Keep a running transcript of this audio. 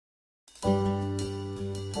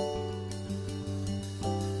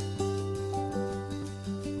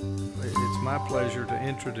my pleasure to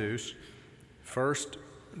introduce first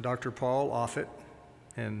Dr. Paul Offit,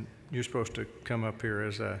 and you're supposed to come up here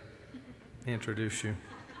as I introduce you.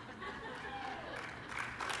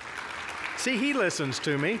 See, he listens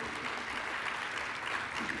to me.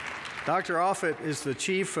 Dr. Offit is the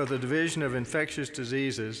chief of the Division of Infectious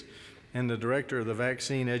Diseases and the director of the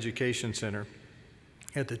Vaccine Education Center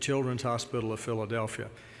at the Children's Hospital of Philadelphia.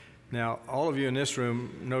 Now, all of you in this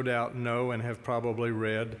room no doubt know and have probably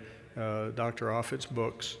read Dr. Offit's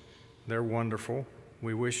books. They're wonderful.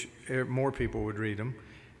 We wish more people would read them.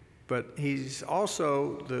 But he's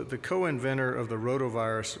also the co-inventor of the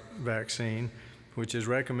rotavirus vaccine, which is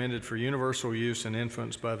recommended for universal use in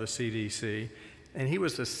infants by the CDC. And he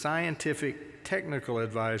was the scientific technical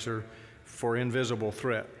advisor for Invisible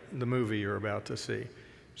Threat, the movie you're about to see.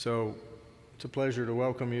 So it's a pleasure to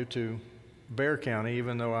welcome you to Bexar County,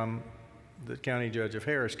 even though I'm the county judge of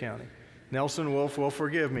Harris County. Nelson Wolf will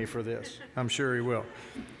forgive me for this. I'm sure he will.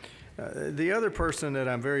 The other person that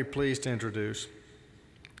I'm very pleased to introduce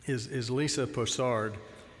is Lisa Posard.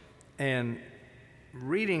 And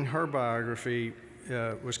reading her biography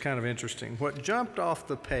was kind of interesting. What jumped off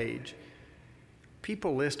the page,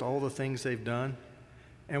 people list all the things they've done,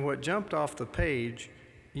 and what jumped off the page,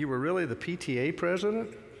 you were really the PTA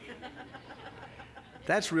president?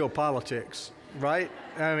 That's real politics, right?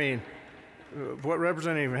 I mean, what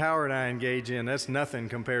Representative Howard and I engage in, that's nothing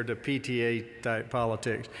compared to PTA-type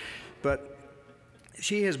politics. But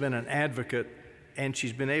she has been an advocate, and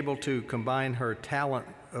she's been able to combine her talent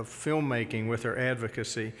of filmmaking with her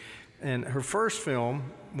advocacy. And her first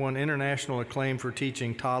film won international acclaim for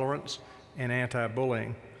teaching tolerance and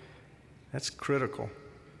anti-bullying. That's critical.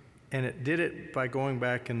 And it did it by going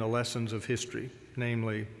back in the lessons of history,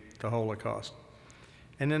 namely the Holocaust.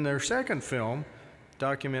 And then their second film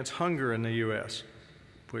documents hunger in the U.S.,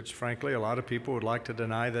 which frankly a lot of people would like to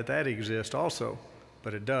deny that that exists also,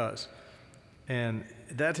 but it does. And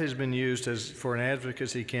that has been used for an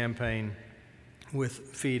advocacy campaign with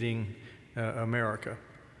Feeding America.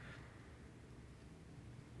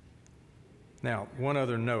 Now, one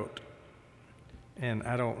other note, and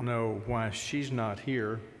I don't know why she's not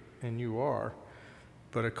here and you are,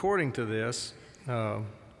 but according to this,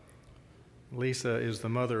 Lisa is the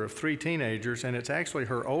mother of 3 teenagers, and it's actually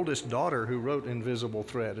her oldest daughter who wrote Invisible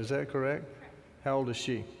Threat. Is that correct? How old is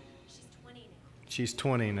she? She's 20 now. She's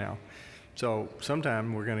 20 now. So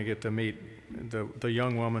sometime we're going to get to meet the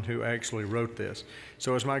young woman who actually wrote this.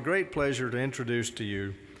 So it's my great pleasure to introduce to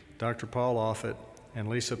you Dr. Paul Offit and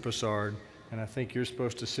Lisa Posard, and I think you're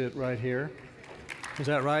supposed to sit right here. Is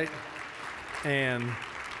that right? And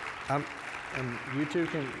you two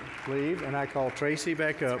can leave, and I call Tracy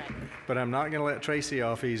back up, but I'm not going to let Tracy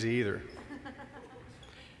off easy either.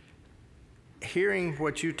 Hearing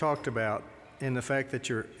what you talked about in the fact that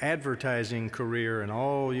your advertising career and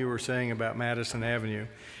all you were saying about Madison Avenue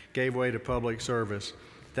gave way to public service,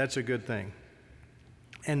 that's a good thing.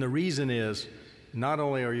 And the reason is, not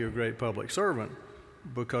only are you a great public servant,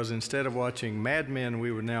 because instead of watching Mad Men,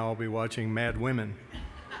 we would now all be watching Mad Women,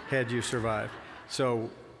 had you survived.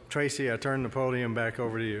 So, Tracy, I turn the podium back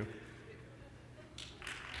over to you.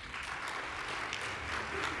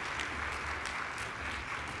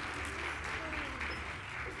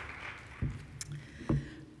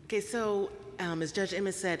 Okay, so as Judge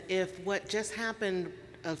Emmett said, if what just happened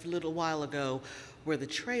a little while ago were the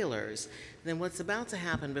trailers, then what's about to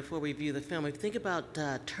happen before we view the film, if you think about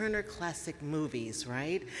Turner Classic Movies,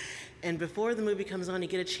 right? And before the movie comes on, you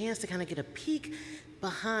get a chance to kind of get a peek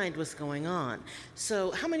behind what's going on.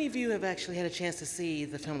 So how many of you have actually had a chance to see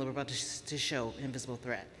the film that we're about to show, Invisible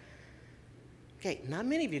Threat? Okay, not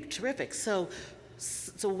many of you, terrific. So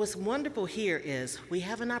what's wonderful here is we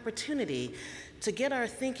have an opportunity to get our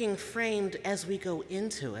thinking framed as we go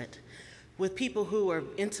into it with people who are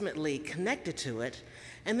intimately connected to it,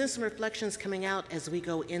 and then some reflections coming out as we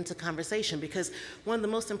go into conversation, because one of the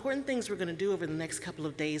most important things we're going to do over the next couple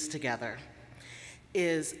of days together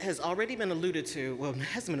has already been alluded to, well, it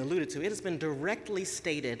hasn't been alluded to, it has been directly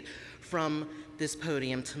stated from this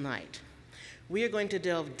podium tonight. We are going to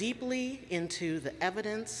delve deeply into the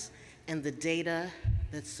evidence and the data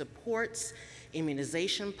that supports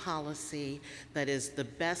immunization policy that is the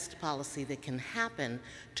best policy that can happen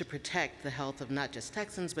to protect the health of not just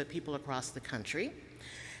Texans, but people across the country.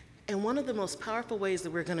 And one of the most powerful ways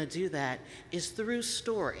that we're going to do that is through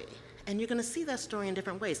story. And you're going to see that story in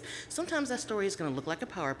different ways. Sometimes that story is going to look like a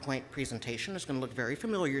PowerPoint presentation. It's going to look very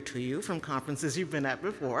familiar to you from conferences you've been at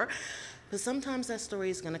before. But sometimes that story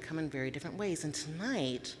is going to come in very different ways. And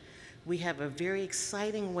tonight, we have a very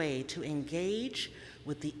exciting way to engage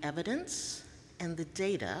with the evidence and the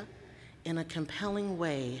data in a compelling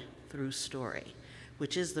way through story,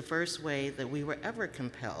 which is the first way that we were ever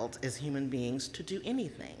compelled as human beings to do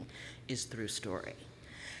anything, is through story.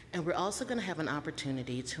 And we're also going to have an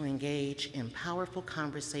opportunity to engage in powerful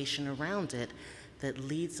conversation around it that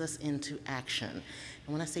leads us into action.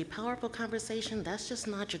 And when I say powerful conversation, that's just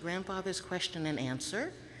not your grandfather's question and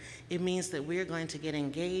answer. It means that we're going to get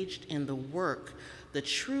engaged in the work, the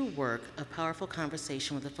true work of powerful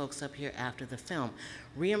conversation with the folks up here after the film,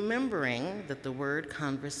 remembering that the word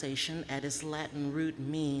conversation at its Latin root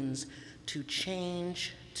means to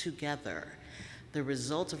change together. The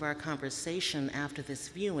result of our conversation after this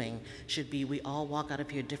viewing should be we all walk out of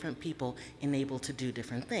here different people and able to do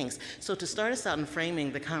different things. So to start us out in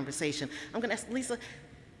framing the conversation, I'm gonna ask Lisa,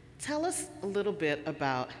 tell us a little bit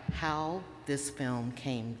about how this film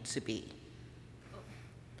came to be.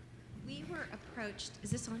 We were approached,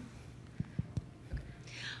 is this on?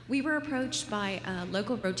 We were approached by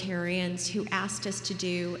local Rotarians who asked us to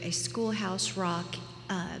do a Schoolhouse Rock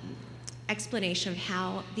explanation of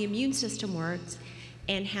how the immune system works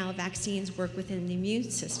and how vaccines work within the immune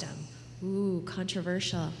system. Ooh,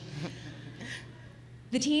 controversial.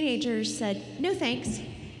 The teenagers said, no thanks.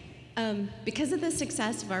 Because of the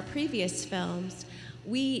success of our previous films,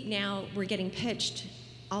 we now were getting pitched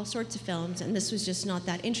all sorts of films, and this was just not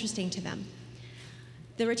that interesting to them.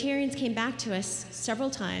 The Rotarians came back to us several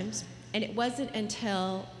times, and it wasn't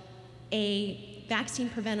until a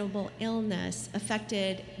vaccine-preventable illness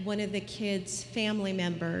affected one of the kids' family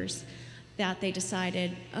members that they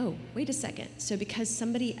decided, oh, wait a second. So because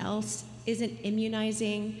somebody else isn't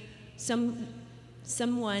immunizing,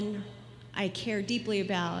 someone I care deeply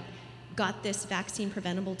about got this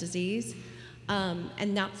vaccine-preventable disease,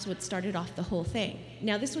 and that's what started off the whole thing.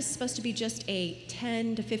 Now, this was supposed to be just a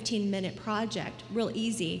 10 to 15-minute project, real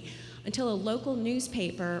easy, until a local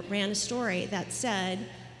newspaper ran a story that said,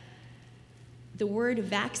 the word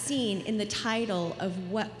vaccine in the title of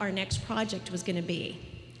what our next project was going to be.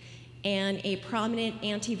 And a prominent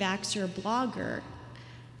anti-vaxxer blogger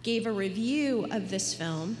gave a review of this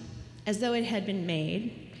film as though it had been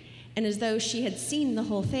made and as though she had seen the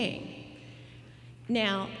whole thing.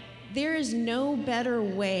 Now, there is no better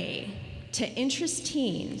way to interest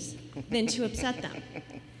teens than to upset them.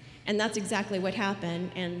 And that's exactly what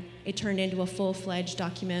happened, and it turned into a full-fledged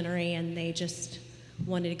documentary, and they just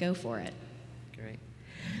wanted to go for it. Great.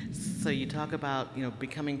 So you talk about,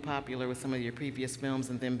 becoming popular with some of your previous films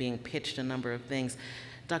and then being pitched a number of things.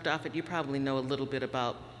 Dr. Offit, you probably know a little bit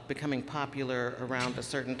about becoming popular around a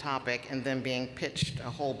certain topic and then being pitched a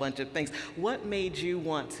whole bunch of things. What made you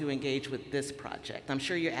want to engage with this project? I'm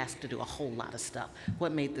sure you're asked to do a whole lot of stuff.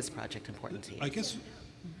 What made this project important to you? I guess.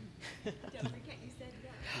 Don't forget you said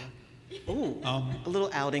that. Ooh, a little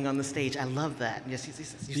outing on the stage. I love that. Yes, you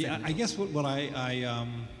said I guess what I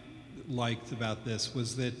liked about this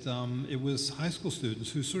was that it was high school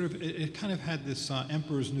students who sort of, it kind of had this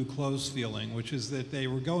emperor's new clothes feeling, which is that they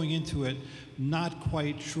were going into it not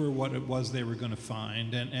quite sure what it was they were going to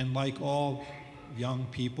find. And like all young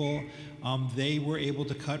people, they were able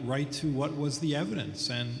to cut right to what was the evidence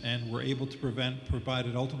and were able to provide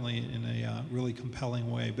it ultimately in a really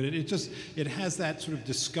compelling way. But it has that sort of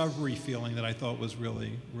discovery feeling that I thought was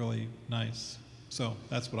really, really nice. So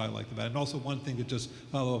that's what I liked about it. And also one thing to just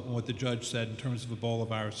follow up on what the judge said in terms of Ebola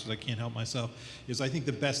viruses, I can't help myself, is I think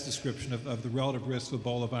the best description of the relative risk of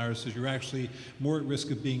Ebola virus is you're actually more at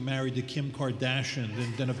risk of being married to Kim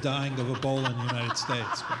Kardashian than of dying of Ebola in the United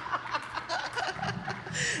States.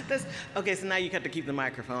 Okay, so now you have to keep the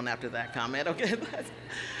microphone after that comment, okay?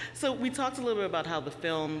 So we talked a little bit about how the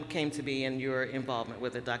film came to be and your involvement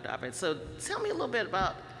with it, Dr. Offit. So tell me a little bit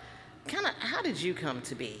about how did you come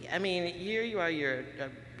to be? I mean, here you are,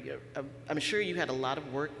 I'm sure you had a lot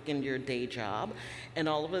of work in your day job, and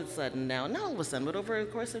all of a sudden now, not all of a sudden, but over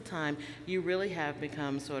the course of time, you really have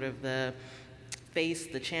become sort of the face,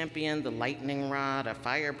 the champion, the lightning rod, a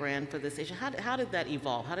firebrand for this issue. How did that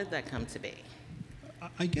evolve? How did that come to be?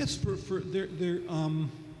 I guess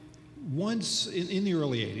once in the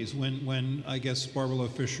early 80s, when I guess Barbara Loe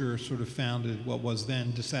Fisher sort of founded what was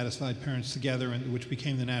then Dissatisfied Parents Together, and which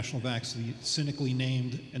became the cynically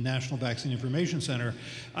named National Vaccine Information Center,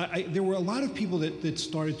 there were a lot of people that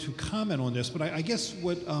started to comment on this. But I guess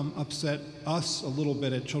what upset us a little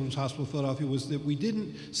bit at Children's Hospital of Philadelphia was that we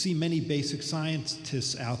didn't see many basic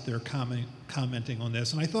scientists out there commenting on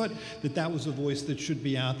this, and I thought that was a voice that should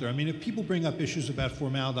be out there. I mean, if people bring up issues about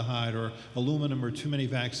formaldehyde or aluminum or too many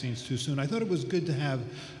vaccines too soon, I thought it was good to have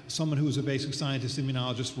someone who was a basic scientist,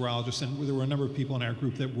 immunologist, virologist, and there were a number of people in our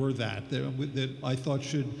group that were that I thought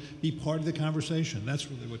should be part of the conversation.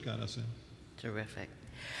 That's really what got us in. Terrific.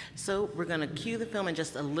 So we're going to cue the film in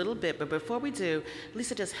just a little bit, but before we do,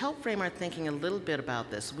 Lisa, just help frame our thinking a little bit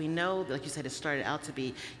about this. We know, like you said, it started out to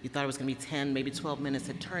be, you thought it was going to be 10, maybe 12 minutes.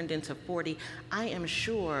 It turned into 40. I am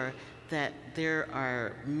sure that there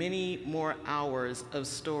are many more hours of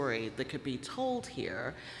story that could be told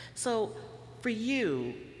here. So for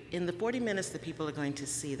you, in the 40 minutes that people are going to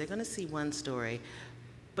see, they're going to see one story,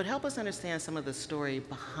 but help us understand some of the story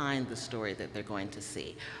behind the story that they're going to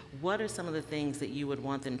see. What are some of the things that you would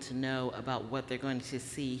want them to know about what they're going to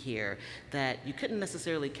see here that you couldn't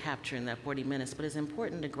necessarily capture in that 40 minutes, but is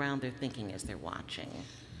important to ground their thinking as they're watching?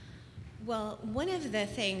 Well, one of the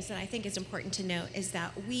things that I think is important to note is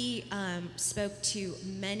that we spoke to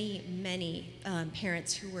many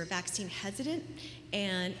parents who were vaccine hesitant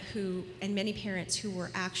and many parents who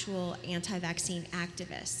were actual anti-vaccine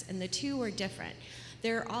activists, and the two were different.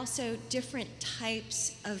 There are also different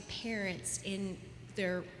types of parents in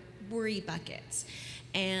their worry buckets,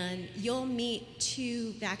 and you'll meet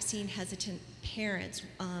two vaccine hesitant parents.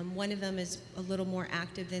 One of them is a little more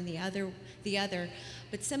active than the other,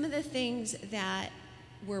 but some of the things that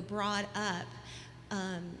were brought up,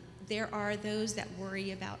 there are those that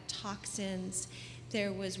worry about toxins.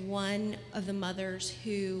 There was one of the mothers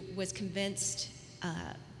who was convinced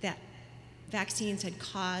that vaccines had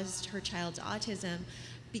caused her child's autism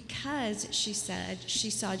because she said she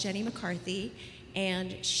saw Jenny McCarthy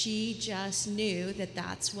and she just knew that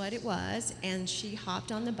that's what it was, and she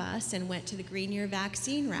hopped on the bus and went to the Green Year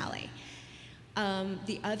vaccine rally.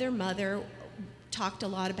 The other mother talked a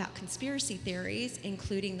lot about conspiracy theories,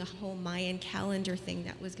 including the whole Mayan calendar thing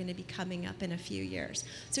that was going to be coming up in a few years.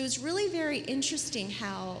 So it was really very interesting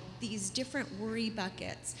how these different worry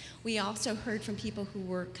buckets. We also heard from people who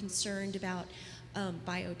were concerned about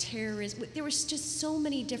bioterrorism. There was just so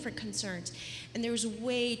many different concerns, and there was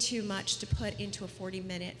way too much to put into a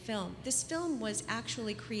 40-minute film. This film was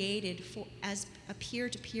actually created as a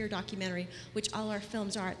peer-to-peer documentary, which all our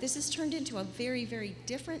films are. This has turned into a very, very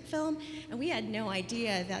different film, and we had no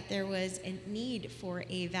idea that there was a need for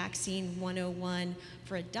a vaccine 101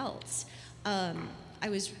 for adults.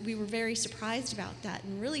 We were very surprised about that,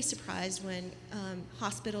 and really surprised when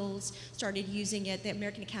hospitals started using it. The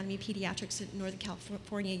American Academy of Pediatrics in Northern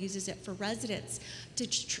California uses it for residents to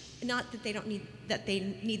not that they don't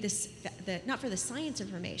need this, not for the science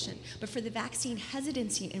information, but for the vaccine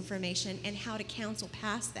hesitancy information and how to counsel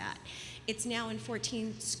past that. It's now in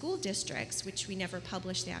 14 school districts, which we never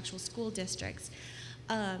published the actual school districts.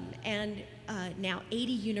 And now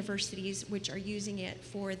 80 universities which are using it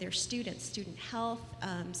for their students, student health,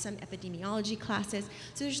 some epidemiology classes.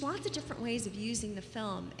 So there's lots of different ways of using the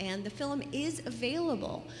film, and the film is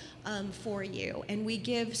available for you, and we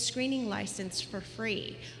give screening license for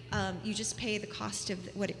free. You just pay the cost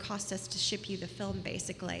of what it costs us to ship you the film,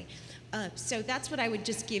 basically. So that's what I would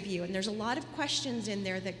just give you, and there's a lot of questions in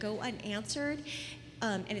there that go unanswered.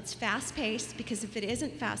 And it's fast-paced, because if it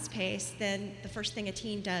isn't fast-paced, then the first thing a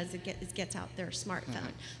teen does is gets out their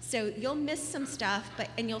smartphone. So you'll miss some stuff,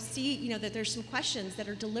 and you'll see, that there's some questions that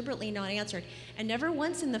are deliberately not answered. And never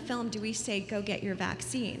once in the film do we say, go get your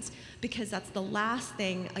vaccines, because that's the last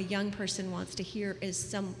thing a young person wants to hear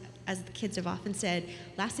is as the kids have often said,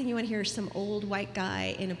 last thing you want to hear is some old white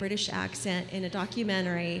guy in a British accent in a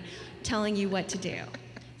documentary telling you what to do.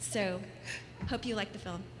 So hope you like the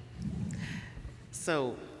film.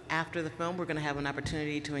 So after the film, we're going to have an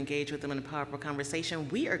opportunity to engage with them in a powerful conversation.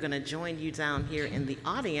 We are going to join you down here in the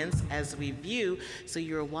audience as we view. So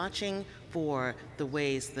you're watching for the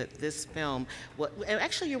ways that this film,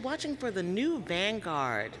 actually you're watching for the new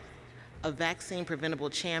vanguard of vaccine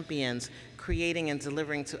preventable champions creating and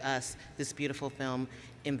delivering to us this beautiful film,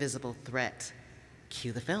 Invisible Threat.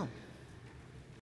 Cue the film.